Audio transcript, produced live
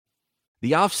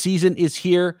The off season is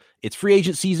here. It's free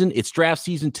agent season. It's draft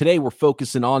season. Today, we're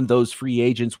focusing on those free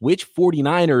agents. Which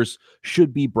 49ers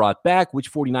should be brought back?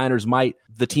 Which 49ers might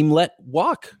the team let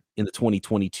walk in the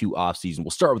 2022 offseason? We'll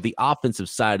start with the offensive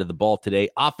side of the ball today.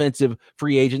 Offensive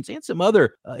free agents and some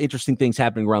other interesting things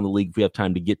happening around the league if we have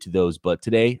time to get to those. But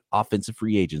today, offensive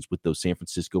free agents with those San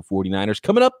Francisco 49ers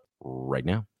coming up right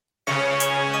now.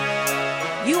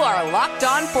 You are Locked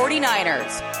On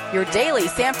 49ers, your daily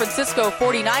San Francisco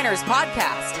 49ers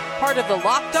podcast, part of the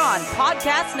Locked On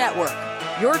Podcast Network,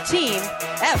 your team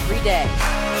every day.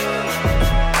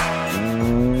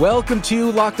 Welcome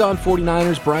to Locked On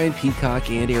 49ers. Brian Peacock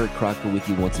and Eric Crocker with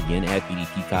you once again at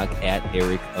BD Peacock at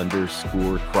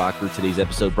Eric_Crocker. Today's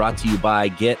episode brought to you by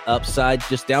Get Upside.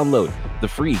 Just download the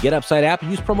free Get Upside app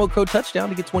and use promo code Touchdown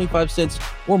to get 25 cents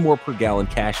or more per gallon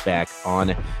cash back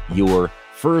on your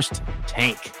first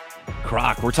tank.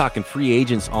 Croc, we're talking free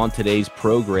agents on today's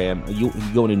program. Are you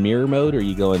going in mirror mode, or are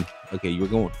you going? Okay, we're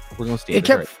going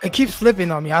standard. It keeps flipping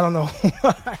on me. I don't know.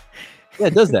 Yeah,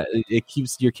 it does that. It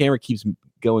keeps your camera keeps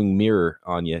going mirror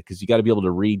on you because you got to be able to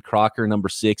read Crocker number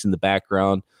 6 in the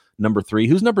background. Number 3.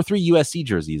 Who's number 3 USC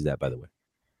jersey is that, by the way?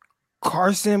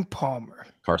 Carson Palmer.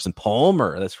 Carson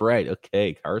Palmer. That's right.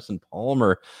 Okay, Carson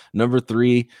Palmer, number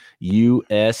 3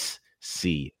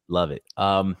 USC. Love it.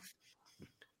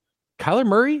 Kyler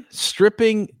Murray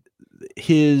stripping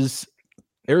his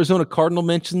Arizona Cardinal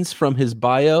mentions from his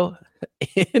bio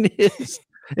and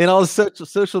all his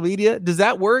social media. Does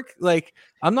that work? Like,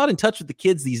 I'm not in touch with the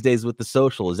kids these days with the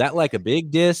social. Is that like a big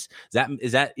diss?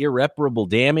 Is that irreparable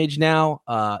damage now?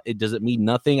 Does it mean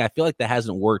nothing? I feel like that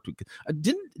hasn't worked.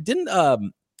 Didn't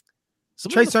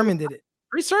Trey Sermon did it.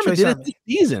 Trey Sermon did it this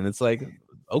season. It's like,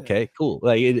 okay, cool.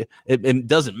 Like it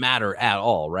doesn't matter at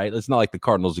all, right? It's not like the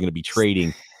Cardinals are going to be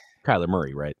trading Kyler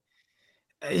Murray, right?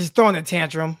 He's throwing a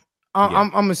tantrum.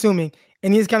 I'm assuming,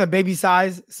 and he's kind of baby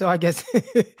size, so I guess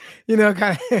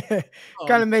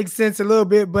kind of makes sense a little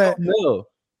bit. But no,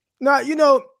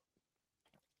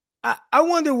 I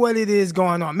wonder what it is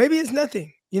going on. Maybe it's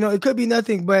nothing. It could be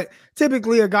nothing. But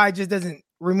typically, a guy just doesn't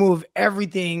remove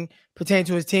everything pertaining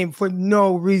to his team for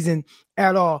no reason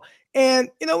at all.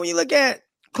 And when you look at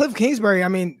Cliff Kingsbury, I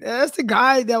mean, that's the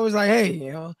guy that was like,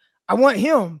 hey, I want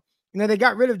him. They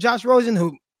got rid of Josh Rosen,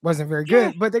 who wasn't very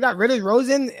good, but they got rid of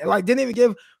Rosen, didn't even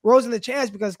give Rosen a chance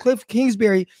because Cliff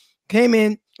Kingsbury came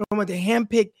in and went to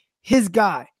handpick his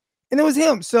guy, and it was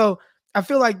him. So I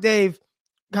feel like they've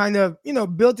kind of,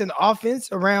 built an offense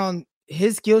around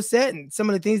his skill set and some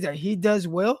of the things that he does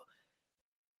well.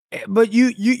 But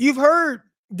you've heard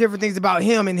different things about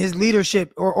him and his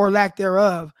leadership or lack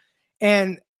thereof.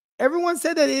 And everyone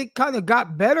said that it kind of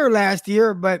got better last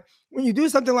year, but when you do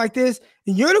something like this,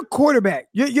 and you're the quarterback,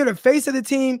 you're the face of the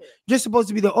team, you're supposed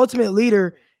to be the ultimate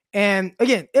leader. And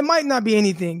again, it might not be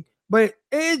anything, but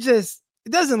it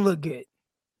doesn't look good.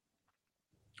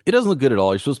 It doesn't look good at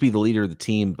all. You're supposed to be the leader of the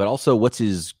team, but also what's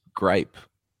his gripe?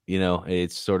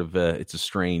 It's sort of it's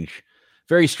a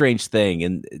very strange thing.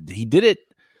 And he did it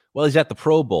while he's at the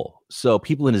Pro Bowl. So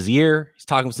people in his ear, he's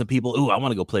talking with some people. Ooh, I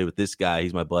want to go play with this guy.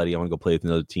 He's my buddy. I want to go play with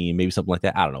another team. Maybe something like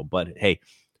that. I don't know. But hey,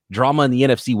 drama in the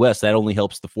NFC West, that only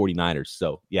helps the 49ers.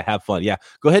 So, yeah, have fun. Yeah,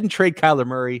 go ahead and trade Kyler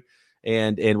Murray,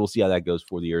 and we'll see how that goes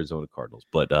for the Arizona Cardinals.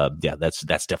 But, that's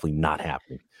definitely not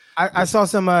happening. I saw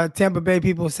some Tampa Bay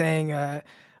people saying, I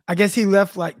guess he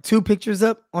left like 2 pictures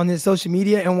up on his social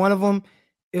media, and one of them,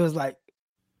 it was like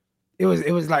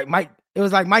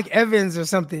Mike Evans or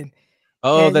something.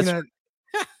 Oh, and,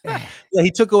 yeah,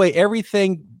 he took away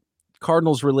everything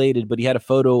Cardinals related, but he had a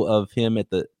photo of him at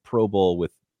the Pro Bowl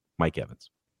with Mike Evans.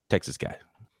 Texas guy.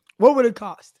 What would it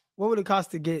cost? What would it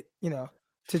cost to get, to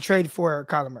trade for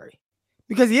Kyler Murray?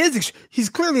 Because he's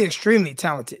clearly extremely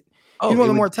talented. He's one of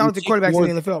the more talented quarterbacks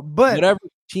in the NFL. But whatever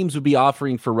teams would be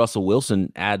offering for Russell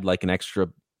Wilson, add like an extra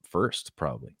first,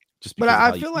 probably. But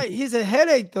I feel like he's a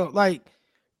headache, though. Like,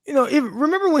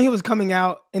 remember when he was coming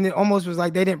out and it almost was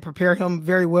like they didn't prepare him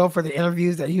very well for the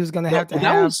interviews that he was going to have to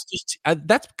have?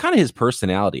 That's kind of his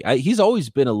personality. He's always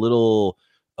been a little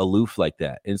aloof like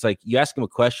that. And it's like you ask him a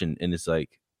question and it's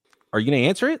like, are you going to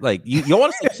answer it? Like you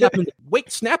want to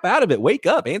snap out of it, wake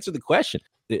up, answer the question.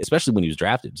 Especially when he was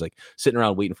drafted, it's like sitting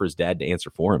around waiting for his dad to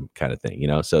answer for him, kind of thing,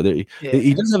 So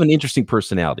he does have an interesting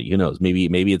personality. Who knows?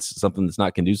 Maybe it's something that's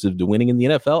not conducive to winning in the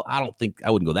NFL. I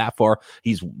wouldn't go that far.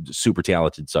 He's super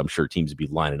talented, so I'm sure teams would be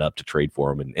lining up to trade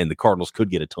for him, and the Cardinals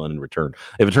could get a ton in return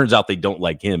if it turns out they don't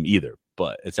like him either.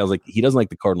 But it sounds like he doesn't like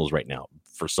the Cardinals right now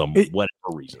for whatever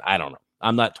reason. I don't know.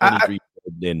 I'm not 23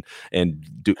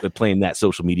 and playing that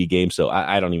social media game, so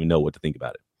I don't even know what to think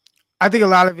about it. I think a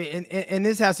lot of it, and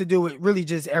this has to do with really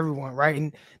just everyone, right?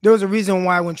 And there was a reason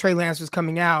why when Trey Lance was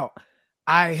coming out,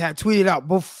 I had tweeted out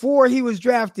before he was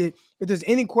drafted, if there's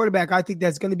any quarterback I think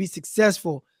that's going to be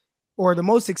successful or the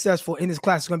most successful in this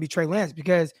class is going to be Trey Lance,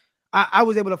 because I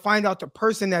was able to find out the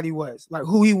person that he was, like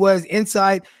who he was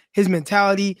inside, his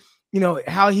mentality,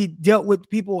 how he dealt with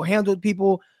people, handled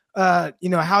people,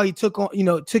 how he took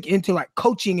into like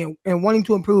coaching and wanting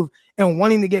to improve and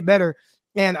wanting to get better.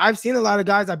 And I've seen a lot of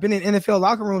guys, I've been in NFL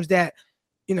locker rooms that,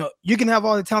 you can have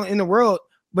all the talent in the world,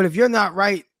 but if you're not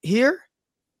right here,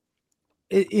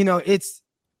 it's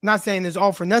not saying it's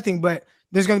all for nothing, but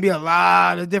there's going to be a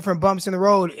lot of different bumps in the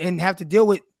road and have to deal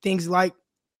with things like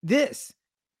this,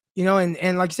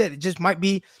 and like you said, it just might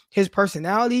be his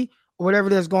personality or whatever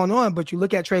that's going on. But you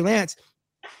look at Trey Lance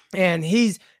and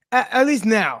he's at least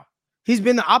now he's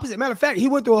been the opposite. Matter of fact, he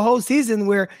went through a whole season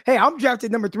where, hey, I'm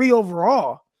drafted number 3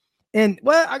 overall. And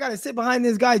I got to sit behind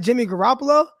this guy, Jimmy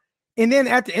Garoppolo. And then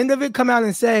at the end of it, come out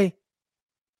and say,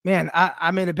 man,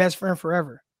 I made a best friend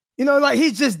forever. Like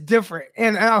he's just different.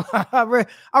 And I'd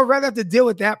rather have to deal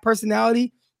with that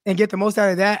personality and get the most out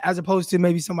of that as opposed to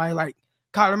maybe somebody like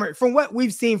Kyler Murray. From what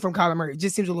we've seen from Kyler Murray, it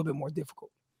just seems a little bit more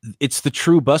difficult. It's the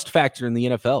true bust factor in the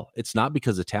NFL. It's not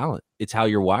because of talent. It's how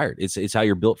you're wired. It's how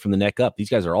you're built from the neck up. These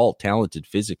guys are all talented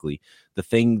physically. The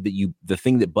thing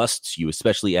that busts you,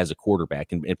 especially as a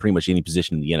quarterback and pretty much any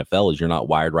position in the NFL, is you're not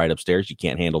wired right upstairs. You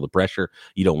can't handle the pressure.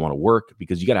 You don't want to work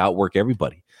because you got to outwork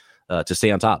everybody to stay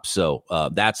on top. So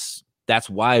that's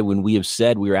why when we have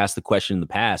said, we were asked the question in the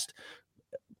past,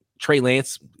 Trey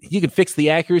Lance, you can fix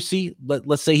the accuracy.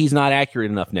 Let's say he's not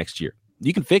accurate enough next year.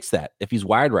 You can fix that if he's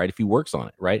wired right, if he works on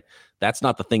it, right? That's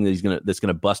not the thing that's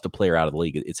gonna bust a player out of the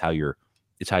league. It's how you're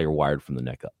wired from the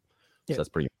neck up. So that's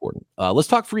pretty important. Let's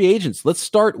talk free agents. Let's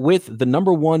start with the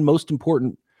number one most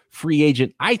important free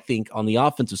agent, I think, on the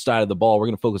offensive side of the ball. We're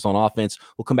going to focus on offense.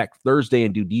 We'll come back Thursday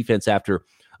and do defense after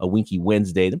a Winky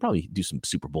Wednesday, then probably do some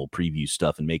Super Bowl preview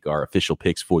stuff and make our official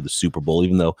picks for the Super Bowl,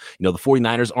 even though, the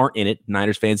 49ers aren't in it.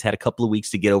 Niners fans had a couple of weeks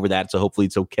to get over that, so hopefully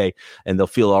it's okay, and they'll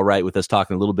feel all right with us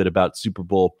talking a little bit about Super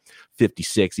Bowl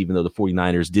 56, even though the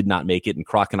 49ers did not make it, and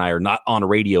Croc and I are not on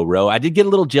Radio Row. I did get a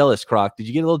little jealous, Croc. Did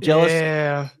you get a little jealous?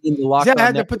 Yeah. I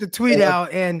had to put the tweet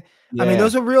out, and I mean,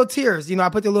 those are real tears. I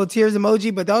put the little tears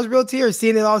emoji, but those real tears,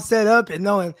 seeing it all set up and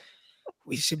knowing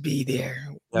we should be there.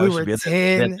 We were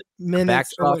 10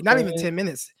 minutes away. Not even 10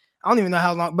 minutes. I don't even know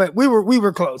how long, but we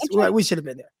were close. We should have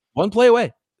been there. One play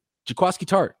away. Jaquaski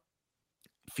Tart.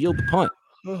 Field the punt.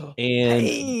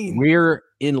 And we're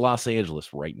in Los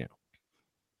Angeles right now.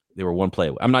 They were one play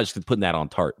away. I'm not just putting that on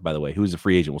Tart, by the way, who's a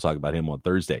free agent. We'll talk about him on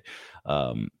Thursday.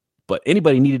 But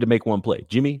anybody needed to make one play.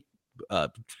 Jimmy,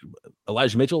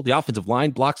 Elijah Mitchell, the offensive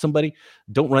line, block somebody,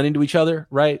 don't run into each other,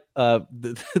 right?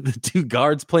 The two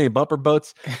guards playing bumper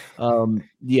boats.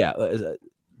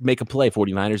 Make a play.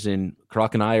 49ers and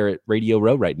Croc and I are at Radio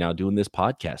Row right now doing this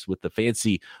podcast with the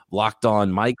fancy locked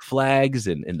on mic flags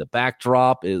and the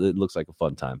backdrop. It looks like a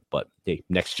fun time, but hey,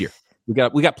 next year we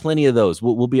got plenty of those.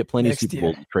 We'll be at plenty next of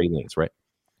Super Bowl Trey Lance, right?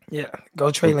 Yeah,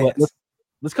 go Trey Lance.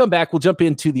 Let's come back. We'll jump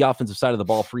into the offensive side of the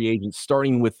ball, free agents,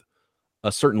 starting with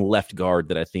a certain left guard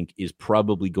that I think is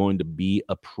probably going to be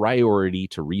a priority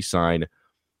to re-sign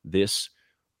this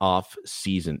off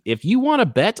season. If you want to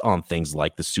bet on things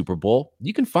like the Super Bowl,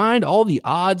 you can find all the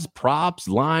odds, props,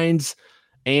 lines,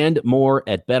 and more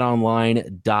at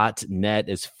betonline.net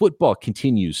as football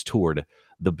continues toward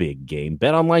the big game.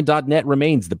 Betonline.net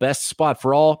remains the best spot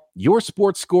for all your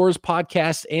sports scores,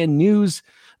 podcasts, and news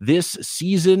this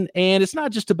season. And it's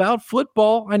not just about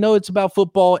football. I know it's about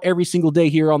football every single day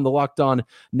here on the Locked On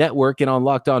Network and on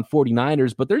Locked On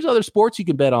 49ers, but there's other sports you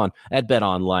can bet on at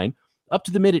BetOnline. Up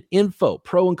to the minute info,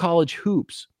 pro and college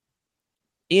hoops,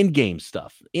 in-game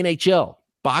stuff, NHL,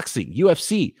 boxing,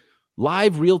 UFC,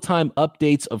 live real-time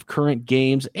updates of current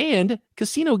games and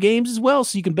casino games as well.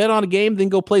 So you can bet on a game, then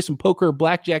go play some poker or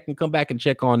blackjack and come back and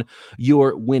check on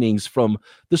your winnings from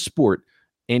the sport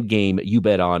and game you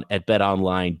bet on at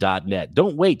betonline.net.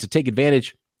 Don't wait to take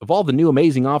advantage of all the new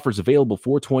amazing offers available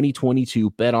for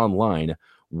 2022. BetOnline,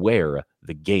 where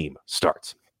the game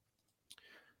starts.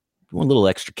 You want a little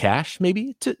extra cash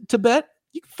maybe to bet?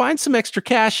 You can find some extra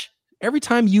cash every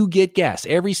time you get gas.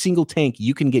 Every single tank,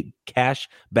 you can get cash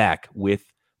back with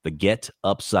the Get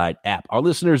Upside app. Our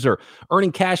listeners are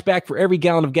earning cash back for every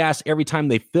gallon of gas every time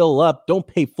they fill up. Don't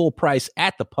pay full price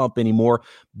at the pump anymore.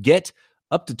 Get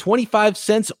up to 25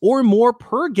 cents or more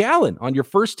per gallon on your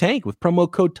first tank with promo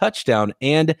code Touchdown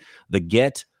and the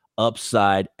Get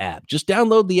Upside app. Just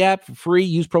download the app for free.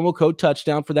 Use promo code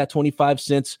Touchdown for that 25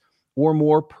 cents or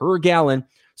more per gallon.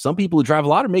 Some people who drive a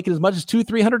lot are making as much as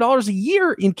 $200-300 a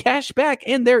year in cash back,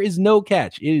 and there is no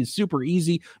catch. It is super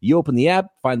easy. You open the app,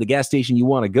 find the gas station you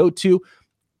want to go to,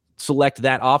 select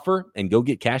that offer and go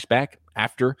get cash back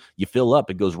after you fill up.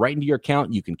 It goes right into your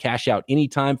account. You can cash out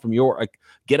anytime from your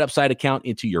Get Upside account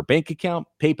into your bank account,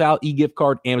 PayPal, e-gift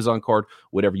card, Amazon card,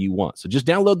 whatever you want. So just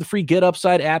download the free Get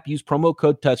Upside app. Use promo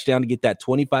code Touchdown to get that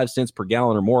 25 cents per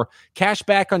gallon or more cash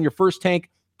back on your first tank.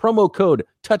 Promo code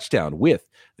Touchdown with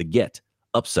the Get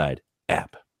Upside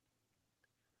app.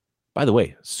 By the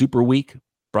way, Super Week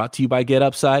brought to you by Get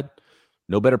Upside.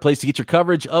 No better place to get your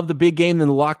coverage of the big game than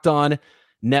the Locked On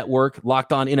Network.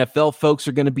 Locked On NFL folks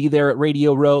are going to be there at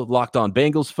Radio Row. Locked On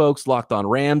Bengals folks, Locked On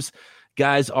Rams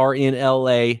guys are in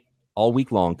LA all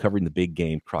week long covering the big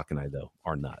game. Croc and I, though,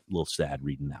 are not. A little sad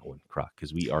reading that one, Croc,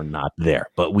 because we are not there,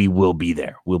 but we will be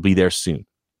there. We'll be there soon.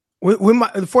 The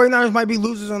 49ers might be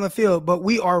losers on the field, but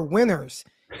we are winners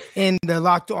in the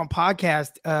Locked On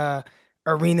podcast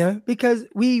arena, because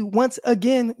we once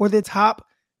again were the top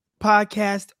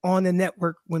podcast on the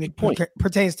network when it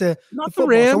pertains to not the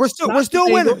Rams. So we're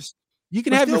still winners. You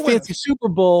can have your fancy Super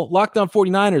Bowl. Locked On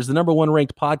 49ers, the number one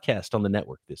ranked podcast on the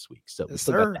network this week. So yes,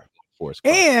 we got that for us.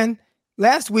 And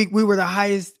last week we were the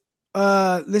highest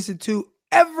listened to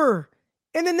ever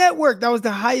in the network. That was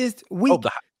the highest week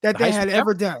that they had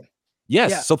ever done.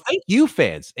 Yes. Yeah. So thank you,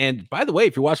 fans. And by the way,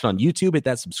 if you're watching on YouTube, hit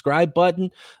that subscribe button,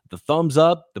 the thumbs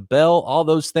up, the bell, all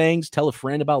those things. Tell a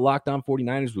friend about Locked On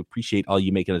 49ers. We appreciate all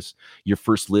you making us your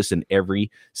first listen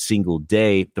every single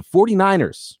day. The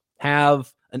 49ers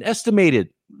have an estimated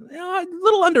a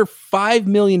little under $5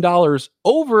 million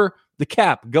over the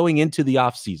cap going into the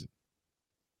offseason.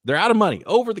 They're out of money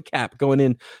over the cap going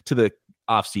into the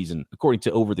offseason, according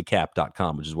to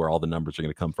overthecap.com, which is where all the numbers are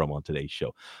going to come from on today's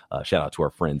show. Shout out to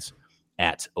our friends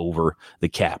at Over the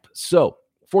Cap. So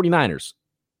 49ers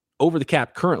over the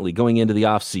cap currently going into the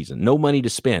offseason. No money to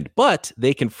spend, but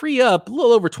they can free up a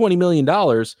little over $20 million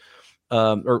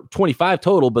or 25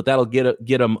 total, but that'll get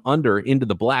them under into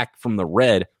the black from the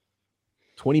red.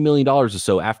 $20 million or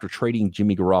so after trading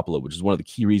Jimmy Garoppolo, which is one of the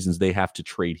key reasons they have to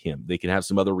trade him. They can have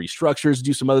some other restructures,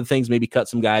 do some other things, maybe cut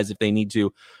some guys if they need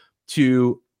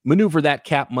to maneuver that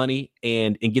cap money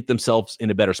and get themselves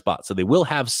in a better spot. So they will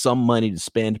have some money to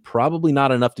spend, probably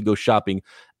not enough to go shopping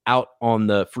out on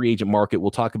the free agent market.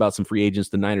 We'll talk about some free agents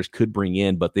the Niners could bring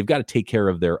in, but they've got to take care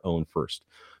of their own first.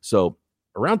 So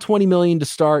around $20 million to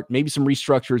start, maybe some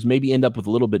restructures, maybe end up with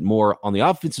a little bit more. On the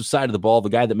offensive side of the ball, the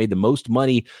guy that made the most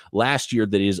money last year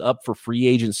that is up for free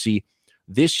agency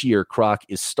this year, Croc,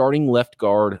 is starting left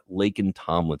guard Laken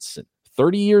Tomlinson.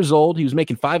 30 years old. He was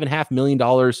making $5.5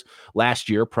 million last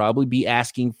year, probably be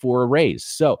asking for a raise.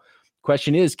 So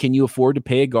question is, can you afford to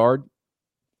pay a guard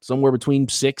somewhere between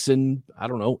 $6 and,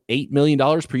 $8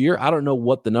 million per year? I don't know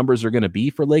what the numbers are going to be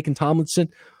for Laken Tomlinson,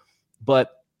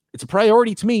 but it's a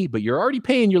priority to me. But you're already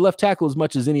paying your left tackle as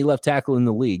much as any left tackle in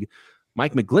the league.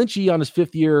 Mike McGlinchey on his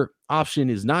fifth-year option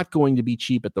is not going to be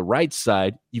cheap at the right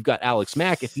side. You've got Alex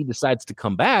Mack, if he decides to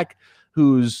come back,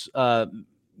 who's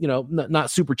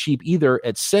not super cheap either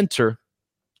at center.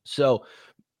 So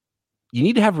you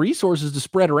need to have resources to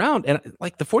spread around. And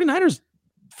like the 49ers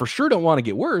for sure don't want to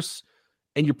get worse.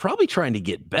 And you're probably trying to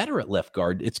get better at left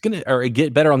guard. It's going to, or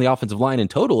get better on the offensive line in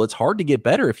total. It's hard to get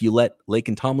better if you let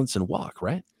Laken Tomlinson walk,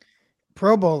 right?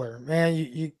 Pro bowler, man,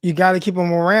 you got to keep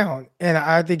him around. And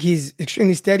I think he's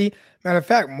extremely steady. Matter of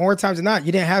fact, more times than not,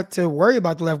 you didn't have to worry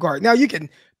about the left guard. Now you can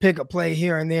pick a play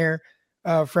here and there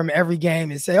from every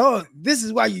game and say, oh, this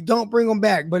is why you don't bring him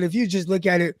back. But if you just look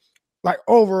at it like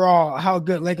overall, how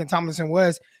good Laken Tomlinson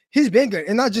was, he's been good.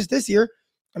 And not just this year.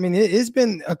 I mean, it's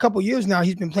been a couple years now.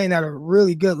 He's been playing at a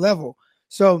really good level.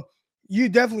 So you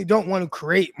definitely don't want to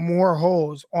create more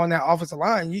holes on that offensive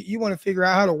line. You want to figure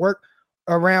out how to work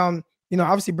around,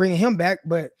 obviously bringing him back,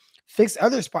 but fix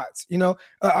other spots.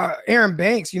 Aaron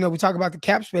Banks, we talk about the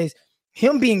cap space.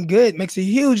 Him being good makes a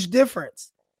huge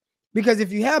difference. Because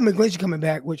if you have McGlinchey coming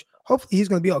back, which hopefully he's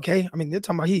going to be okay. I mean, they're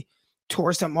talking about he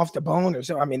tore something off the bone or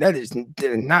so. I mean, that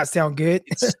did not sound good.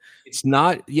 It's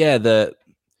not,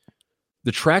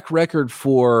 the track record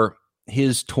for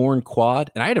his torn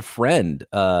quad. And I had a friend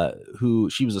who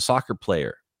she was a soccer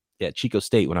player at Chico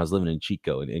State when I was living in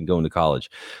Chico and going to college.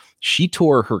 She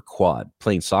tore her quad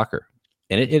playing soccer,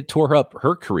 and it tore up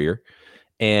her career.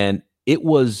 And it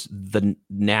was the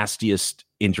nastiest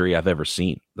injury I've ever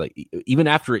seen. Like, even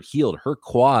after it healed, her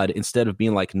quad, instead of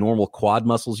being like normal quad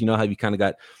muscles, how you kind of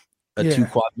got two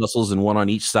quad muscles and one on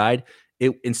each side,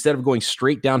 it, instead of going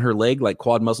straight down her leg like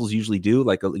quad muscles usually do,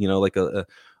 like the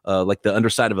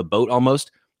underside of a boat almost,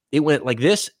 it went like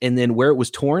this, and then where it was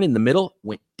torn in the middle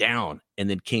went down and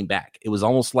then came back. It was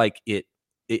almost like it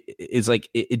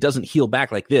doesn't heal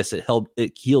back like this. It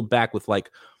healed back with like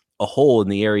a hole in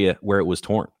the area where it was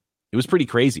torn. It was pretty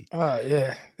crazy.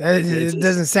 Yeah. It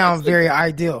doesn't sound very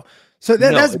ideal. So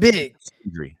that's big.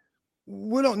 Injury.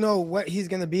 We don't know what he's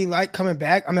going to be like coming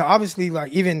back. I mean, obviously,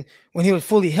 like even when he was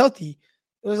fully healthy,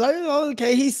 it was like,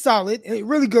 okay, he's solid.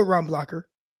 Really good run blocker.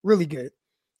 Really good.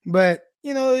 But,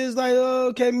 it's like,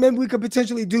 okay, maybe we could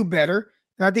potentially do better.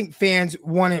 And I think fans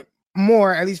want it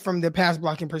more, at least from the pass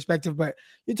blocking perspective. But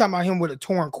you're talking about him with a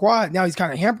torn quad. Now he's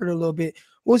kind of hampered a little bit.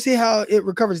 We'll see how it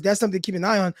recovers. That's something to keep an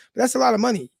eye on. But that's a lot of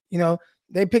money.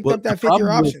 They picked up that 5th-year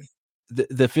option.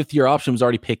 The 5th-year option was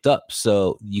already picked up,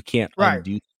 so you can't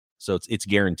undo. So it's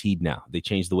guaranteed now. They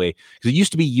changed the way, because it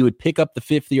used to be you would pick up the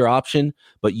 5th-year option,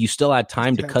 but you still had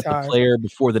time to cut the player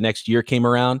before the next year came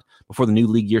around, before the new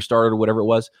league year started or whatever it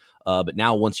was. But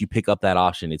now once you pick up that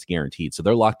option, it's guaranteed. So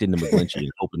they're locked into McGlinchey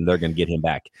and hoping they're going to get him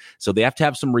back. So they have to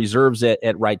have some reserves at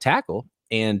right tackle.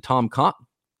 And Tom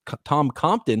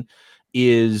Compton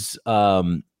is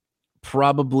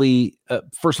probably,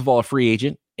 first of all, a free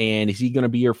agent. And is he going to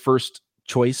be your first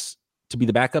choice to be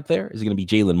the backup there? Is it going to be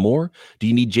Jalen Moore? Do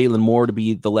you need Jalen Moore to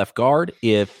be the left guard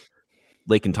if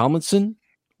Laken Tomlinson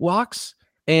walks?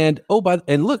 And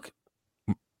look,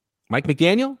 Mike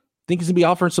McDaniel think he's going to be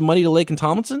offering some money to Laken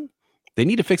Tomlinson. They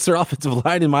need to fix their offensive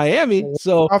line in Miami.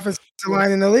 So offensive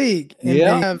line in the league. And they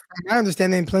have, from my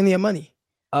understanding, plenty of money.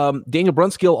 Daniel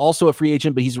Brunskill, also a free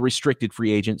agent, but he's a restricted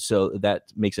free agent. So that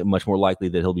makes it much more likely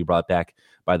that he'll be brought back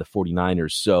by the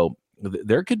 49ers. So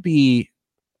there could be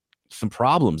some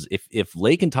problems if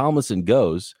Laken Tomlinson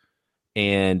goes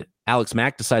and Alex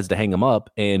Mack decides to hang him up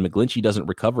and McGlinchey doesn't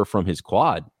recover from his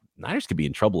quad. Niners could be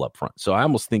in trouble up front. So I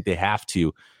almost think they have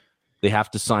to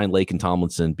sign Laken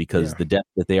Tomlinson because the depth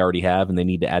that they already have, and they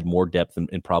need to add more depth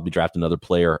and probably draft another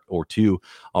player or two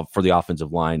for the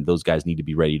offensive line. Those guys need to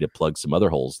be ready to plug some other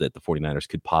holes that the 49ers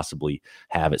could possibly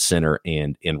have at center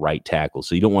and right tackle.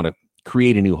 So you don't want to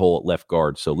create a new hole at left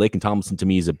guard. So Laken Tomlinson to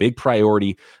me is a big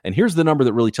priority. And here's the number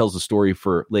that really tells the story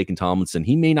for Laken Tomlinson.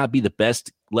 He may not be the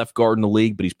best left guard in the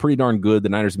league, but he's pretty darn good. The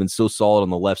Niners have been so solid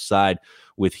on the left side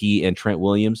with he and Trent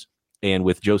Williams and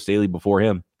with Joe Staley before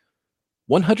him.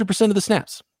 100% of the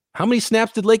snaps. How many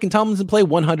snaps did Laken Tomlinson play?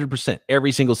 100%.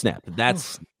 Every single snap.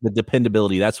 That's the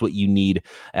dependability. That's what you need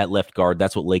at left guard.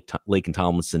 That's what Laken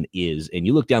Tomlinson is. And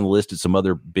you look down the list at some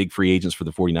other big free agents for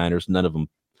the 49ers. None of them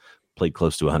played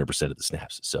close to 100% of the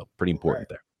snaps. So pretty important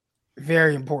there.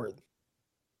 Very important.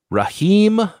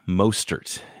 Raheem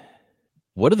Mostert.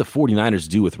 What do the 49ers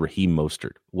do with Raheem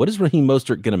Mostert? What is Raheem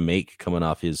Mostert going to make coming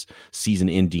off his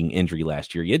season-ending injury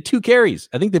last year? He had 2 carries.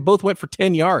 I think they both went for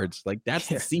 10 yards. Like, that's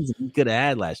the season he could have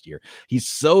had last year. He's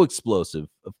so explosive.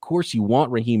 Of course, you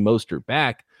want Raheem Mostert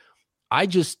back. I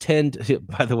just tend to,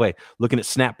 by the way, looking at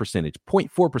snap percentage,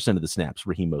 0.4% of the snaps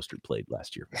Raheem Mostert played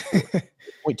last year.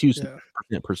 0.2%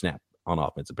 per snap on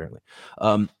offense, apparently.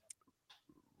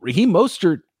 Raheem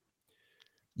Mostert,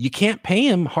 you can't pay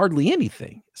him hardly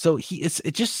anything. So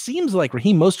it just seems like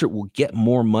Raheem Mostert will get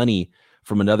more money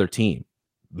from another team.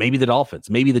 Maybe the Dolphins,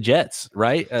 maybe the Jets,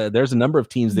 right? There's a number of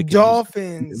teams that can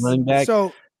Dolphins running back.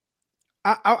 So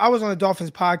I was on a Dolphins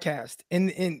podcast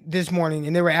in this morning,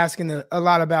 and they were asking a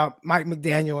lot about Mike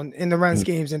McDaniel and the run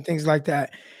schemes and things like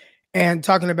that, and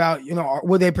talking about,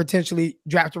 would they potentially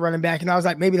draft a running back? And I was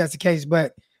like, maybe that's the case,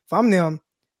 but if I'm them,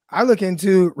 I look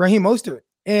into Raheem Mostert.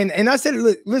 And I said,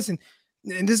 listen,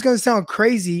 and this is going to sound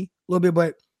crazy a little bit,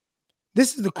 but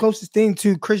this is the closest thing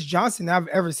to Chris Johnson I've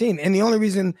ever seen. And the only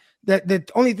reason the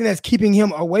only thing that's keeping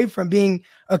him away from being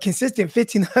a consistent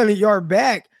 1,500-yard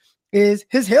back is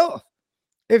his health.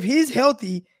 If he's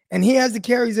healthy and he has the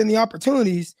carries and the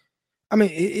opportunities, I mean,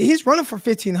 he's running for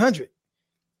 1,500.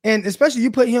 And especially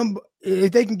you put him,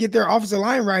 if they can get their offensive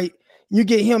line right, you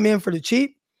get him in for the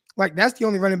cheap. Like, that's the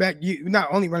only running back not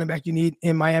only running back you need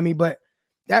in Miami, but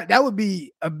that would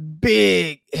be a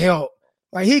big help.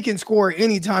 Like, he can score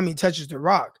anytime he touches the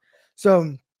rock.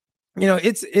 So,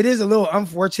 it is a little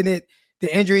unfortunate,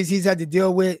 the injuries he's had to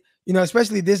deal with,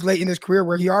 especially this late in his career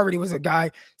where he already was a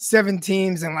guy, 7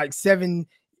 teams and like 7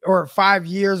 or 5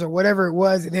 years or whatever it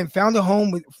was, and then found a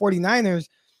home with 49ers.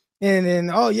 And then,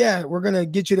 we're going to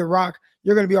get you the rock.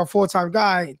 You're going to be our full-time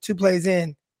guy. 2 plays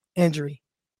in, injury.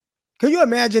 Can you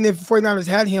imagine if 49ers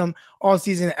had him all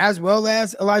season as well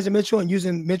as Elijah Mitchell and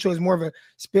using Mitchell as more of a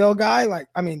spell guy? Like,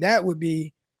 I mean, that would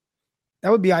be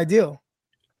ideal.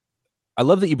 I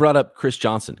love that you brought up Chris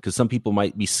Johnson, because some people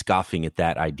might be scoffing at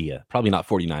that idea. Probably not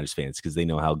 49ers fans, because they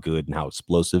know how good and how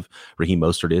explosive Raheem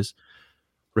Mostert is.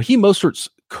 Raheem Mostert's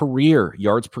career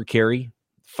yards per carry,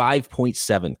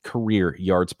 5.7 career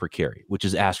yards per carry, which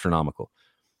is astronomical.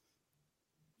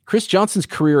 Chris Johnson's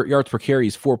career yards per carry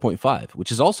is 4.5,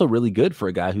 which is also really good for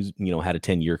a guy who's, had a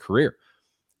 10-year career.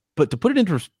 But to put it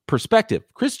into perspective,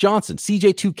 Chris Johnson,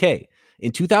 CJ2K,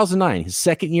 in 2009, his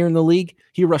second year in the league,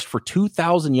 he rushed for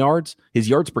 2,000 yards. His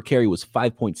yards per carry was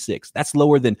 5.6. That's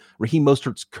lower than Raheem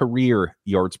Mostert's career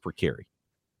yards per carry.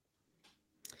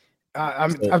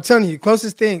 I'm telling you,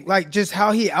 closest thing, like just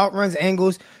how he outruns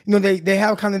angles. They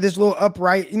have kind of this little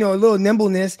upright, a little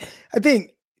nimbleness. I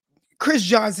think Chris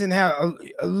Johnson had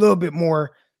a little bit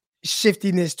more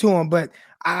shiftiness to him, but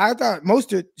I thought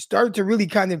Mostert started to really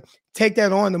kind of take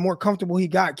that on the more comfortable he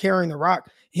got carrying the rock.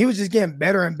 He was just getting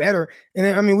better and better. And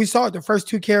then, I mean, we saw it the first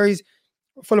 2 carries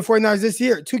for the 49ers this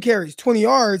year, 2 carries, 20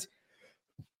 yards.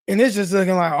 And it's just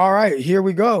looking like, all right, here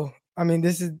we go. I mean,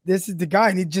 this is the guy,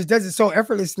 and he just does it so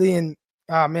effortlessly. And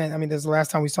man, I mean, that's the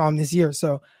last time we saw him this year.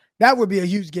 So that would be a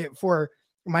huge get for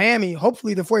Miami.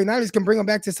 Hopefully the 49ers can bring him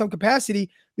back to some capacity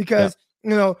because,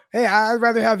 hey, I'd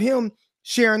rather have him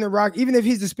sharing the rock, even if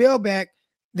he's the spellback,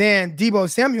 than Deebo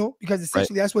Samuel, because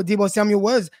essentially that's what Deebo Samuel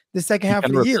was the second half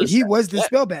of the year. He was the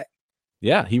spellback.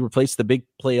 Yeah, he replaced the big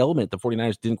play element the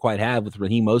 49ers didn't quite have with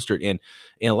Raheem Mostert. And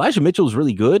Elijah Mitchell was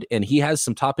really good, and he has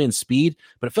some top-end speed,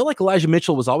 but it felt like Elijah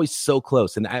Mitchell was always so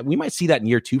close. And we might see that in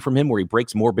year 2 from him where he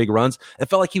breaks more big runs. It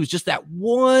felt like he was just that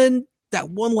one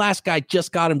last guy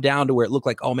just got him down to where it looked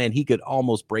like, oh, man, he could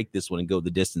almost break this one and go the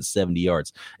distance 70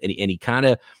 yards. And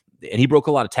he broke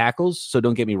a lot of tackles, so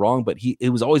don't get me wrong, but it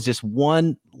was always just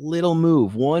one little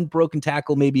move, one broken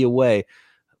tackle maybe away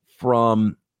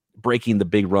from breaking the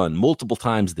big run multiple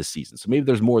times this season. So maybe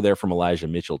there's more there from Elijah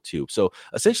Mitchell too. So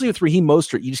essentially with Raheem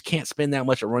Mostert, you just can't spend that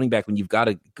much at running back when you've got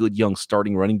a good young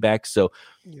starting running back. So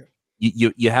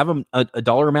you have him a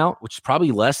dollar amount, which is probably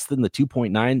less than the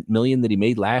 $2.9 million that he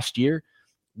made last year,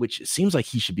 which seems like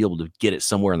he should be able to get it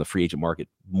somewhere in the free agent market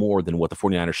more than what the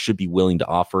 49ers should be willing to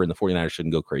offer. And the 49ers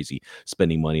shouldn't go crazy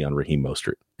spending money on Raheem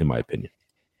Mostert, in my opinion.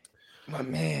 My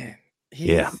man.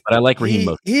 But I like Raheem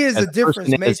Mostert. He is a difference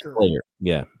maker. Player.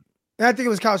 Yeah. And I think it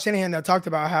was Kyle Shanahan that talked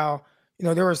about how,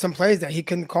 there were some plays that he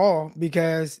couldn't call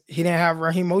because he didn't have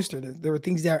Raheem Mostert. There were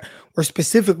things that were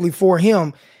specifically for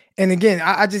him. And again,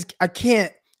 I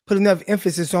can't put enough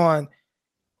emphasis on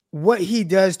what he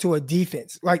does to a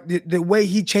defense, like the way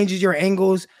he changes your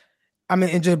angles. I mean,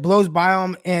 it just blows by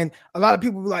him. And a lot of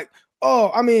people be like,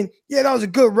 oh, I mean, yeah, that was a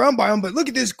good run by him, but look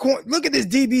at this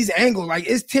DB's angle. Like,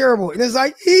 it's terrible. And it's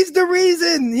like, he's the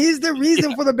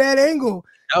reason for the bad angle.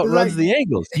 Outruns the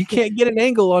angles. You can't get an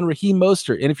angle on Raheem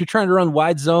Mostert. And if you're trying to run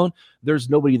wide zone, there's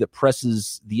nobody that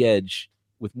presses the edge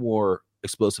with more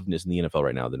explosiveness in the NFL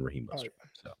right now than Raheem Mostert.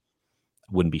 So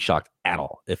I wouldn't be shocked at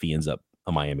all if he ends up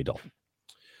a Miami Dolphin.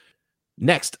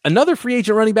 Next, another free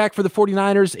agent running back for the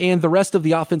 49ers and the rest of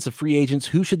the offensive free agents.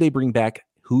 Who should they bring back?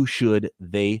 Who should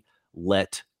they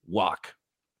let walk?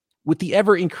 With the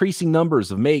ever-increasing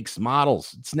numbers of makes,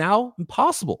 models, it's now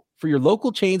impossible for your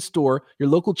local chain store, your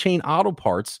local chain auto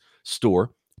parts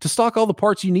store, to stock all the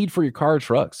parts you need for your car or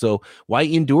truck. So why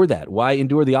endure that? Why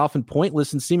endure the often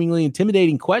pointless and seemingly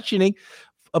intimidating questioning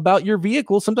about your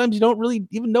vehicle? Sometimes you don't really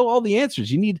even know all the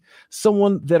answers. You need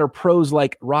someone that are pros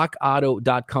like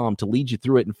rockauto.com to lead you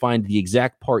through it and find the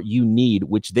exact part you need,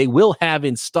 which they will have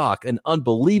in stock, an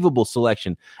unbelievable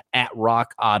selection at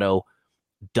rockauto.com.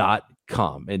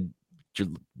 And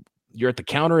you're at the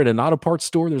counter at an auto parts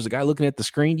store. There's a guy looking at the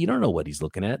screen. You don't know what he's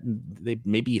looking at. And they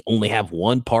maybe only have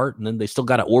one part, and then they still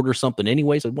got to order something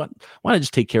anyway. So why not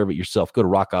just take care of it yourself? Go to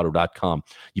rockauto.com.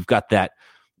 You've got that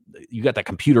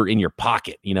computer in your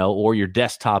pocket, or your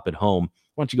desktop at home.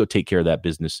 Why don't you go take care of that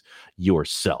business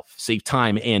yourself? Save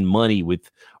time and money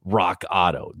with Rock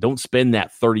Auto. Don't spend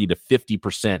that 30 to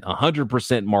 50%,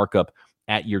 100% markup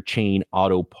at your chain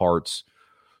auto parts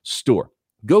store.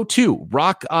 Go to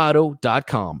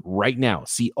rockauto.com right now.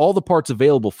 See all the parts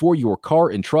available for your car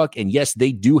and truck. And yes,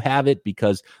 they do have it,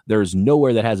 because there's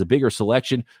nowhere that has a bigger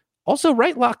selection. Also,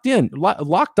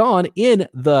 locked on in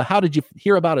the How Did You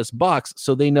Hear About Us box,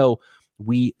 so they know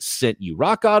we sent you.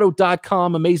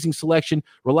 rockauto.com, amazing selection,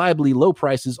 reliably low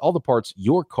prices, all the parts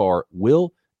your car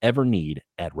will ever need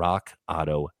at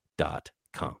rockauto.com.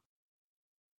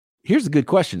 Here's a good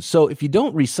question. So if you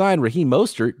don't re-sign Raheem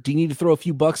Mostert, do you need to throw a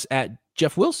few bucks at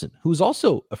Jeff Wilson, who's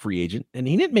also a free agent? And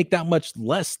he didn't make that much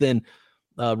less than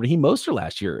Raheem Mostert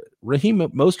last year. Raheem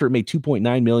Mostert made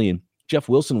 $2.9 million. Jeff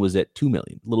Wilson was at $2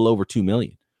 million, a little over $2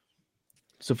 million.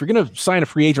 So if you're going to sign a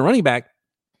free agent running back,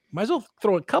 might as well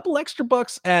throw a couple extra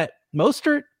bucks at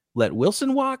Mostert, let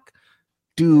Wilson walk.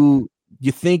 Do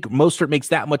you think Mostert makes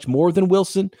that much more than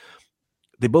Wilson?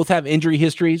 They both have injury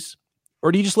histories,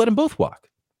 or do you just let them both walk?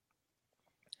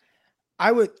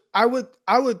 I would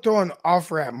throw an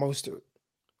offer at Mostert.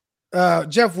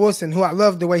 Jeff Wilson, who I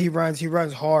love the way he runs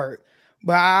hard,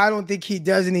 but I don't think he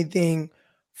does anything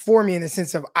for me in the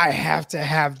sense of I have to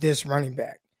have this running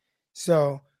back.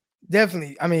 So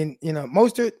definitely, I mean,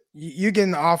 Mostert, you get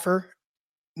an offer,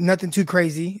 nothing too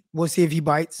crazy. We'll see if he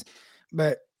bites,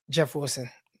 but Jeff Wilson,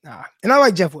 nah. And I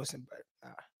like Jeff Wilson, but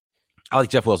nah. I like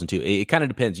Jeff Wilson too. It kind of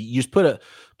depends. You just put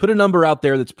a number out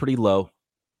there that's pretty low,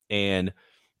 and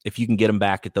if you can get him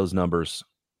back at those numbers,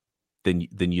 then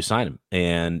you sign him.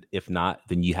 And if not,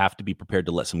 then you have to be prepared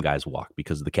to let some guys walk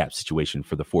because of the cap situation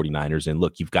for the 49ers. And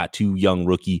look, you've got 2 young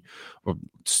rookie or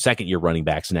second-year running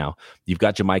backs now. You've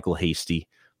got JaMychal Hasty.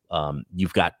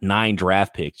 You've got 9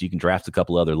 draft picks. You can draft a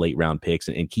couple other late-round picks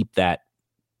and keep that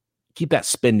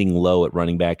spending low at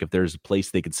running back. If there's a place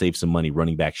they could save some money,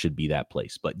 running back should be that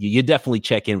place. But you definitely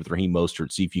check in with Raheem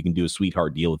Mostert, see if you can do a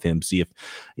sweetheart deal with him, see if,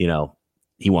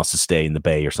 he wants to stay in the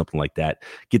Bay or something like that.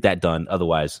 Get that done.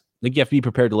 Otherwise, I think you have to be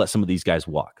prepared to let some of these guys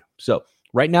walk. So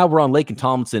right now we're on Laken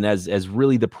Tomlinson as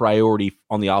really the priority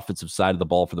on the offensive side of the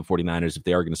ball for the 49ers if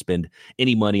they are going to spend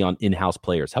any money on in-house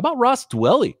players. How about Ross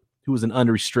Dwelley, who was an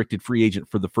unrestricted free agent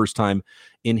for the first time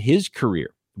in his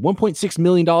career? $1.6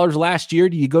 million last year.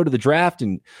 Do you go to the draft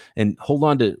and hold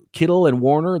on to Kittle and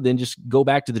Warner, then just go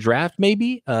back to the draft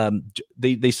maybe?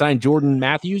 They signed Jordan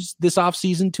Matthews this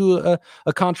offseason to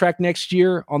a contract next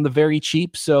year on the very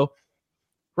cheap. So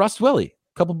Ross Dwelley,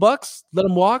 couple bucks, let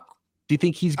him walk. Do you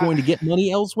think he's going to get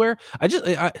money elsewhere?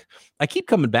 I keep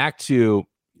coming back to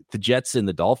the Jets and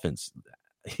the Dolphins.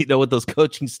 With those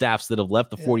coaching staffs that have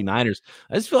left the 49ers,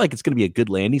 I just feel like it's going to be a good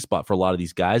landing spot for a lot of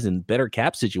these guys and better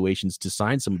cap situations to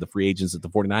sign some of the free agents that the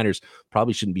 49ers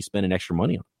probably shouldn't be spending extra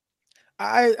money on.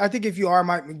 I think if you are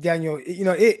Mike McDaniel,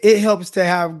 it helps to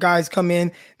have guys come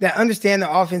in that understand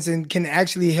the offense and can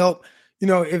actually help,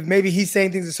 if maybe he's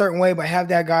saying things a certain way, but have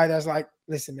that guy that's like,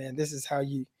 listen, man, this is how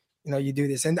you do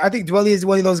this. And I think Dwelley is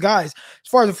one of those guys. As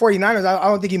far as the 49ers, I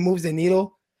don't think he moves the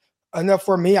needle enough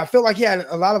for me. I feel like he had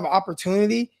a lot of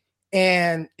opportunity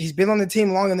and he's been on the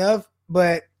team long enough,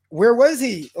 but where was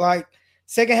he? Like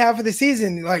second half of the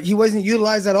season, like he wasn't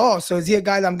utilized at all. So is he a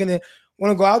guy that I'm going to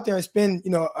want to go out there and spend,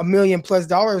 $1 million+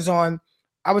 on?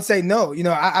 I would say no.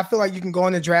 I feel like you can go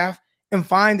in the draft and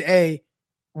find a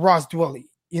Ross Dwelley.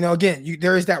 Again,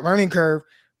 there is that learning curve,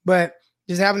 but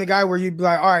just having a guy where you'd be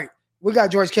like, all right, we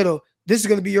got George Kittle. This is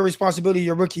going to be your responsibility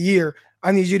your rookie year.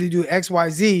 I need you to do X, Y,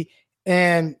 Z.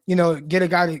 And, get a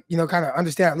guy to, kind of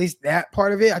understand at least that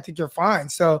part of it. I think you're fine.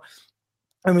 So,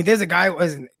 I mean, there's a guy,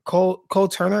 wasn't Cole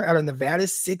Turner out of Nevada,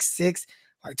 6'6",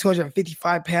 like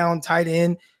 255-pound tight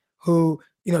end who,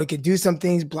 could do some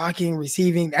things, blocking,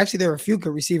 receiving. Actually, there were a few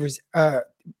good receivers. There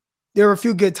were a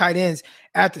few good tight ends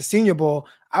at the Senior Bowl.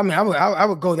 I mean, I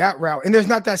would go that route. And there's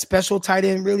not that special tight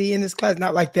end really in this class.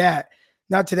 Not like that.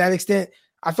 Not to that extent.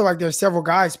 I feel like there's several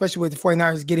guys, especially with the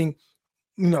 49ers getting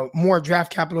more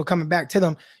draft capital coming back to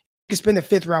them. You can spend a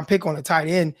 5th round pick on a tight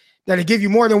end that'll give you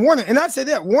more than Warner. And I said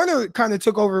that Warner kind of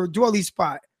took over Dwelley's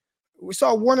spot. We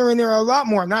saw Warner in there a lot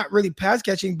more, not really pass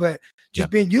catching, but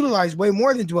just being utilized way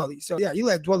more than Dwelley. So you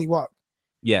let Dwelley walk.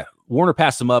 Yeah. Warner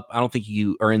passed him up. I don't think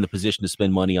you are in the position to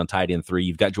spend money on tight end 3.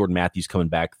 You've got Jordan Matthews coming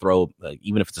back. Throw,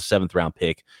 even if it's a 7th round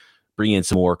pick, bring in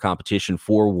some more competition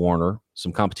for Warner,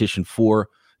 some competition for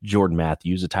Jordan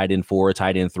Matthews, a tight end 4, a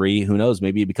tight end 3. Who knows?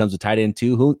 Maybe it becomes a tight end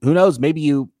 2. Who knows? Maybe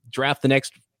you draft the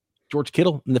next George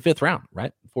Kittle in the 5th round,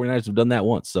 right? 49ers have done that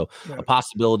once. So a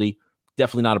possibility,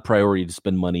 definitely not a priority to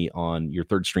spend money on your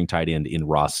 3rd string tight end in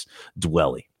Ross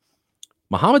Dwelley.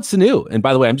 Mohamed Sanu, and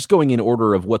by the way, I'm just going in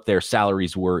order of what their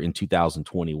salaries were in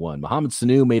 2021. Mohamed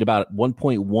Sanu made about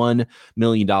 $1.1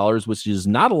 million, which is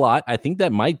not a lot. I think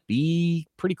that might be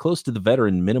pretty close to the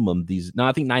veteran minimum.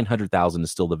 I think $900,000 is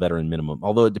still the veteran minimum,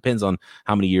 although it depends on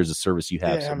how many years of service you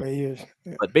have. How many years?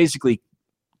 Yeah. But basically,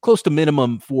 close to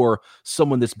minimum for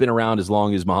someone that's been around as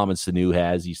long as Mohamed Sanu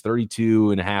has. He's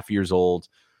 32 and a half years old.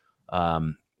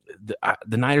 The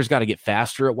Niners got to get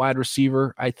faster at wide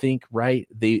receiver, I think, right?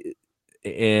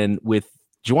 And with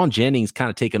Juwan Jennings kind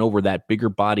of taking over that bigger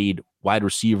bodied wide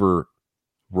receiver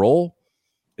role,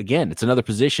 again, it's another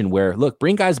position where, look,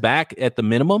 bring guys back at the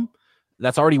minimum.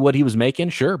 That's already what he was making.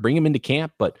 Sure, bring him into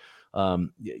camp, but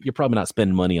you're probably not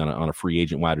spending money on a free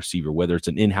agent wide receiver, whether it's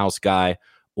an in-house guy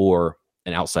or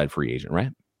an outside free agent,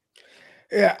 right?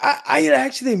 Yeah, I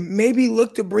actually maybe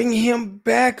look to bring him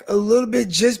back a little bit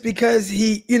just because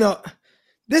he,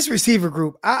 this receiver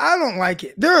group, I don't like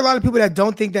it. There are a lot of people that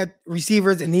don't think that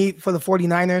receivers a need for the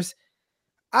 49ers.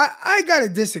 I gotta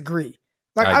disagree.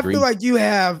 Like I feel like you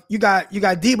got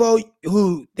Debo,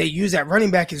 who they use at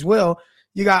running back as well.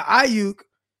 You got Ayuk,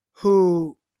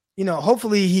 who,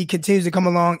 hopefully he continues to come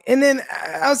along. And then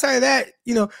outside of that,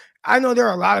 I know there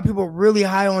are a lot of people really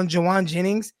high on Juwan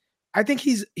Jennings. I think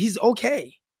he's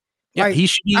okay. Yeah, Like, he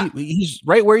should be. He's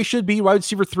right where he should be. Wide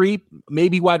receiver 3,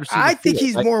 maybe wide receiver. I think 4,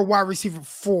 he's more wide receiver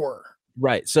 4.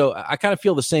 Right. So I kind of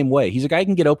feel the same way. He's a guy who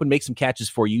can get open, make some catches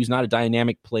for you. He's not a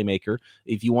dynamic playmaker.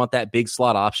 If you want that big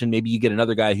slot option, maybe you get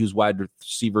another guy who's wide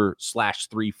receiver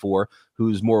 /3-4,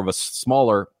 who's more of a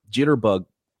smaller jitterbug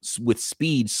with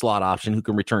speed slot option who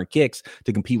can return kicks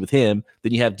to compete with him.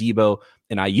 Then you have Debo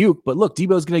and Ayuk. But look,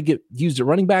 Debo's going to get used at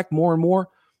running back more and more.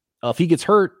 If he gets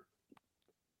hurt,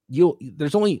 you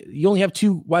only have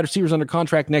 2 wide receivers under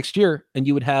contract next year, and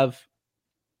you would have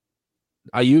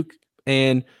Ayuk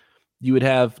and you would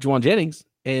have Juwan Jennings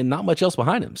and not much else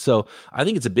behind him. So I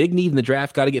think it's a big need in the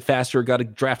draft. Got to get faster. Got to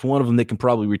draft one of them that can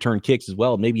probably return kicks as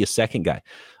well. Maybe a second guy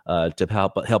to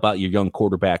help out your young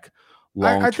quarterback.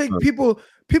 I think people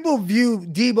view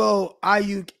Debo,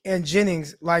 Ayuk, and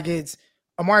Jennings like it's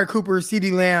Amari Cooper,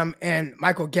 CeeDee Lamb, and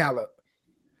Michael Gallup.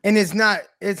 And it's not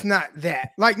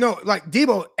that. Like, no, like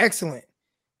Debo, excellent.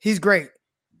 He's great.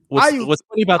 What's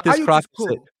funny about this, Croc,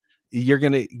 cool. You're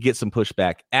going to get some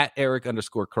pushback at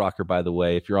Eric_Crocker, by the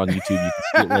way. If you're on YouTube, you can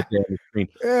see it right there on the screen.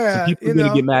 Yeah, so people are going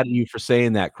to get mad at you for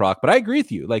saying that, Croc. But I agree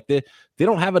with you. Like, they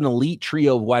don't have an elite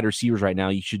trio of wide receivers right now.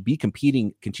 You should be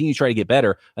competing, continue to try to get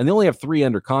better. And they only have 3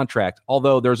 under contract.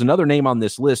 Although there's another name on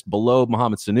this list below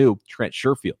Mohamed Sanu, Trent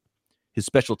Sherfield. His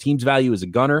special teams value is a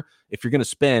gunner. If you're going to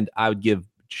spend, I would give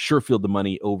Sherfield the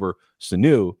money over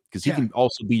Sanu because he can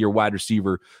also be your wide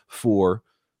receiver for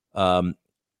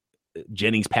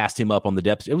Jennings passed him up on the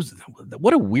depth. It was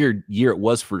what a weird year it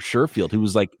was for Sherfield, who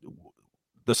was like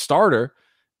the starter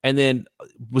and then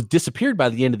was disappeared by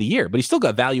the end of the year, but he still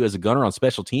got value as a gunner on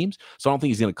special teams. So I don't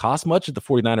think he's going to cost much if the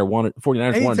 49ers wanted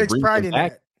to bring him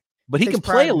back. But he can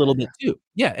play a little bit too.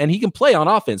 Yeah. And he can play on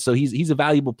offense. So he's a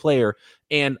valuable player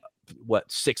and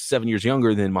 6-7 years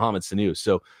younger than Mohamed Sanu.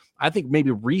 So I think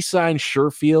maybe re-sign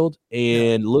Sherfield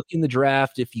and look in the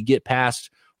draft if you get past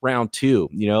round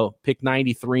 2, pick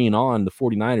 93 and on. The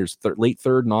 49ers, late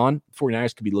 3rd and on,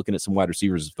 49ers could be looking at some wide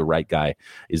receivers if the right guy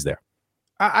is there.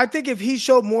 I think if he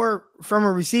showed more from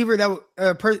a receiver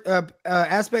that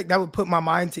aspect, that would put my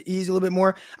mind to ease a little bit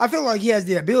more. I feel like he has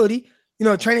the ability.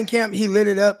 Training camp, he lit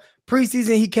it up.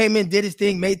 Preseason, he came in, did his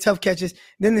thing, made tough catches.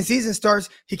 Then the season starts.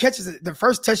 He catches the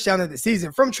first touchdown of the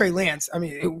season from Trey Lance. I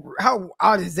mean, how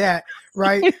odd is that,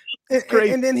 right?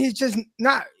 and then he's just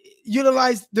not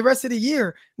utilized the rest of the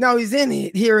year. Now he's in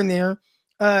here and there.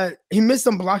 He missed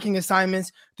some blocking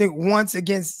assignments. I think once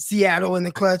against Seattle in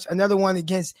the clutch, another one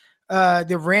against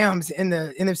the Rams in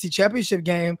the NFC Championship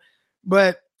game.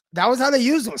 But that was how they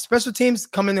used him. Special teams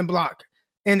come in and block.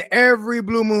 And every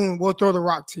blue moon will throw the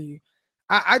rock to you.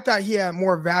 I thought he had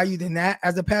more value than that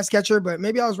as a pass catcher, but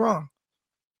maybe I was wrong.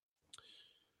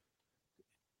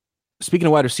 Speaking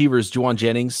of wide receivers, Juwan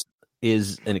Jennings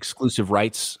is an exclusive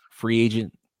rights free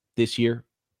agent this year.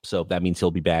 So that means he'll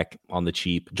be back on the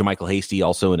cheap. JaMychal Hasty,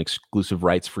 also an exclusive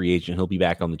rights free agent. He'll be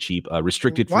back on the cheap.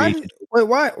 Restricted free agent.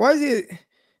 Why is he?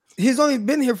 He's only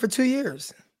been here for 2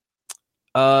 years.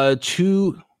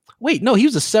 Wait, no, he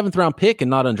was a 7th round pick and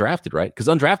not undrafted, right? Because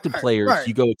undrafted players,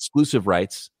 you go exclusive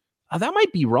rights. That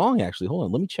might be wrong, actually. Hold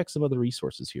on. Let me check some other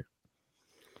resources here.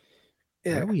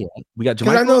 Yeah. We got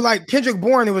Because I know, like, Kendrick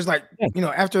Bourne, it was like,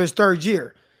 after his 3rd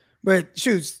year. But,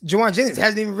 Juwan Jennings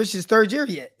hasn't even reached his 3rd year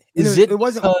yet. It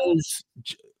wasn't because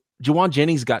Juwan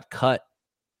Jennings got cut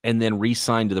and then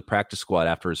re-signed to the practice squad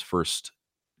after his first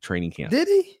training camp? Did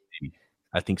he?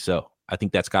 I think so. I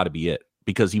think that's got to be it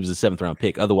because he was a 7th round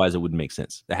pick. Otherwise, it wouldn't make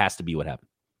sense. That has to be what happened.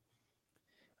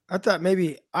 I thought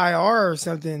maybe IR or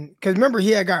something. Because remember,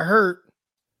 he had got hurt.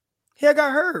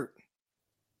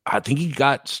 I think he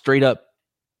got straight up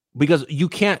because you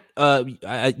can't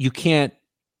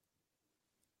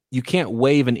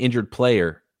waive an injured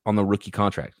player on the rookie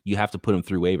contract. You have to put him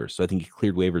through waivers. So I think he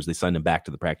cleared waivers. They signed him back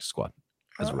to the practice squad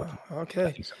as a rookie.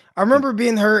 Okay. I remember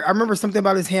being hurt. I remember something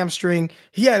about his hamstring.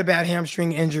 He had a bad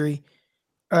hamstring injury.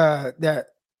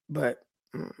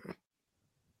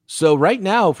 So right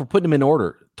now, if we're putting them in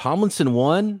order, Tomlinson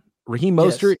 1, Raheem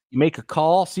Mostert, you make a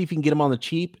call, see if you can get him on the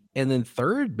cheap. And then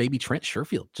 3rd, maybe Trent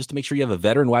Sherfield, just to make sure you have a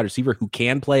veteran wide receiver who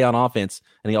can play on offense.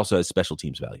 And he also has special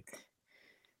teams value.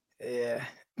 Yeah.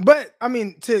 But I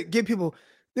mean, to give people,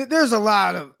 there's a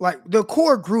lot of like the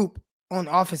core group on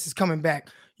offense is coming back.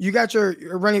 You got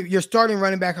your starting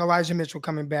running back, Elijah Mitchell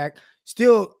coming back.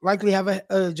 Still likely have a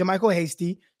JaMychal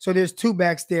Hasty. So there's 2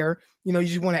 backs there. You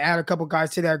just want to add a couple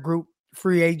guys to that group,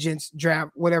 free agents,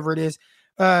 draft, whatever it is.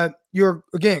 Your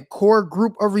core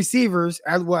group of receivers,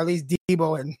 at least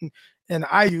Debo and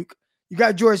Ayuk. You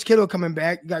got George Kittle coming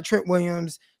back. You got Trent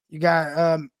Williams. You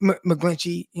got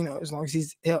McGlinchey. As long as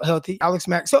he's healthy. Alex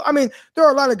Mack. So I mean, there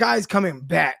are a lot of guys coming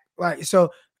back. Like so,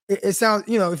 it sounds,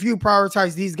 if you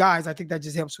prioritize these guys, I think that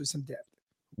just helps with some depth.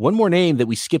 One more name that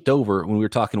we skipped over when we were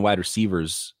talking wide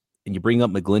receivers, and you bring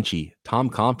up McGlinchey. Tom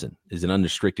Compton is an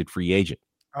unrestricted free agent.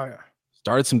 Oh, yeah.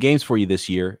 Started some games for you this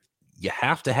year. You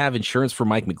have to have insurance for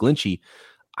Mike McGlinchey.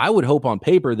 I would hope on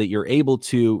paper that you're able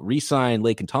to re-sign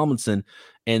Laken Tomlinson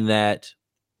and that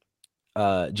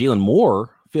Jalen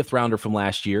Moore, 5th rounder from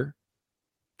last year,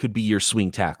 could be your swing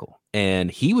tackle.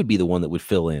 And he would be the one that would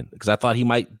fill in, because I thought he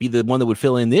might be the one that would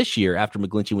fill in this year after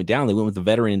McGlinchey went down. They went with the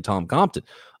veteran Tom Compton.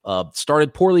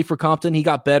 Started poorly for Compton. He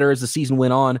got better as the season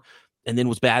went on and then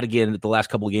was bad again at the last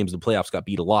couple of games of the playoffs, got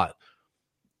beat a lot.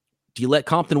 Do you let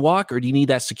Compton walk, or do you need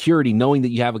that security knowing that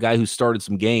you have a guy who started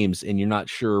some games and you're not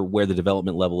sure where the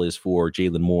development level is for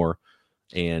Jalen Moore?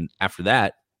 And after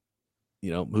that,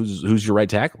 who's your right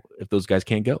tackle if those guys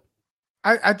can't go?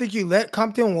 I think you let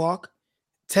Compton walk,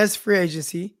 test free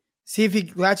agency, see if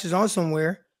he latches on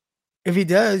somewhere. If he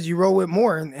does, you roll with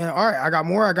Moore. And all right, I got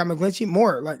Moore, I got McGlinchey,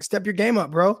 Moore. Like, step your game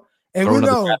up, bro. And we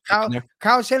know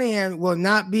Kyle Shanahan will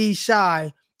not be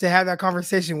shy to have that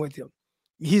conversation with him.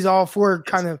 He's all for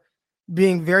kind of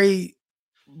being very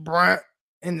blunt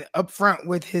and upfront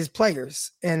with his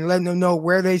players and letting them know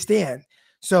where they stand.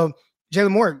 So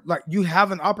Jalen Moore, like, you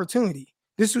have an opportunity.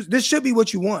 This should be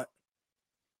what you want.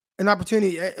 An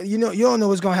opportunity. You don't know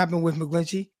what's going to happen with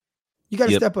McGlinchey. You got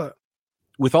to step up.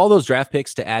 With all those draft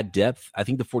picks to add depth, I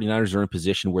think the 49ers are in a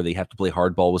position where they have to play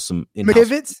hardball with some in-house.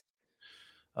 McKivitz?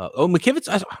 McKivitz.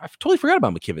 I totally forgot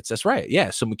about McKivitz. That's right. Yeah.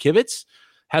 So McKivitz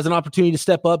has an opportunity to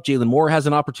step up. Jalen Moore has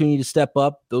an opportunity to step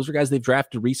up. Those are guys they've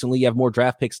drafted recently. You have more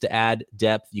draft picks to add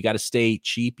depth. You got to stay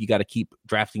cheap. You got to keep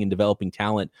drafting and developing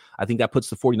talent. I think that puts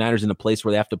the 49ers in a place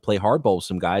where they have to play hardball with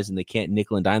some guys, and they can't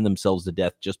nickel and dime themselves to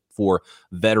death just for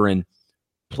veteran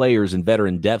players and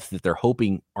veteran depth that they're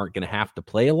hoping aren't going to have to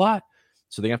play a lot.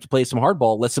 So they have to play some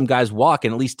hardball, let some guys walk,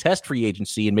 and at least test free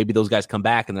agency. And maybe those guys come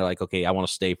back and they're like, okay, I want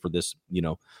to stay for this,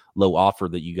 low offer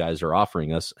that you guys are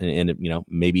offering us. And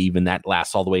maybe even that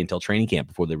lasts all the way until training camp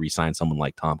before they re-sign someone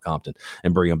like Tom Compton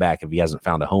and bring him back if he hasn't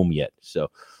found a home yet. So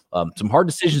some hard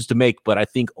decisions to make, but I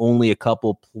think only a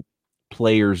couple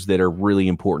players that are really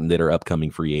important that are upcoming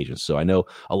free agents. So I know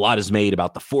a lot is made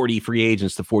about the 40 free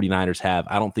agents the 49ers have.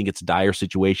 I don't think it's a dire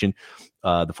situation.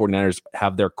 The 49ers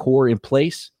have their core in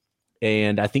place.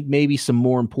 And I think maybe some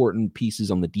more important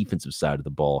pieces on the defensive side of the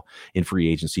ball in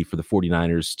free agency for the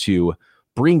 49ers to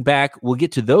bring back. We'll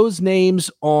get to those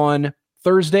names on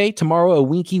Thursday. Tomorrow, a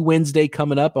Winky Wednesday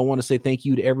coming up. I want to say thank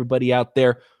you to everybody out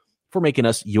there for making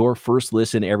us your first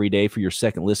listen every day. For your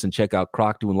second listen, check out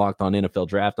Croc doing Locked On NFL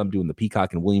Draft. I'm doing the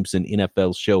Peacock and Williamson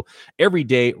NFL show every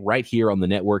day right here on the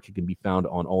network. It can be found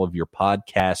on all of your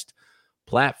podcast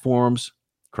platforms.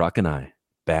 Croc and I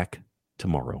back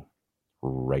tomorrow.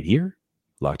 Right here,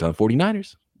 Locked On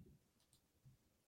 49ers.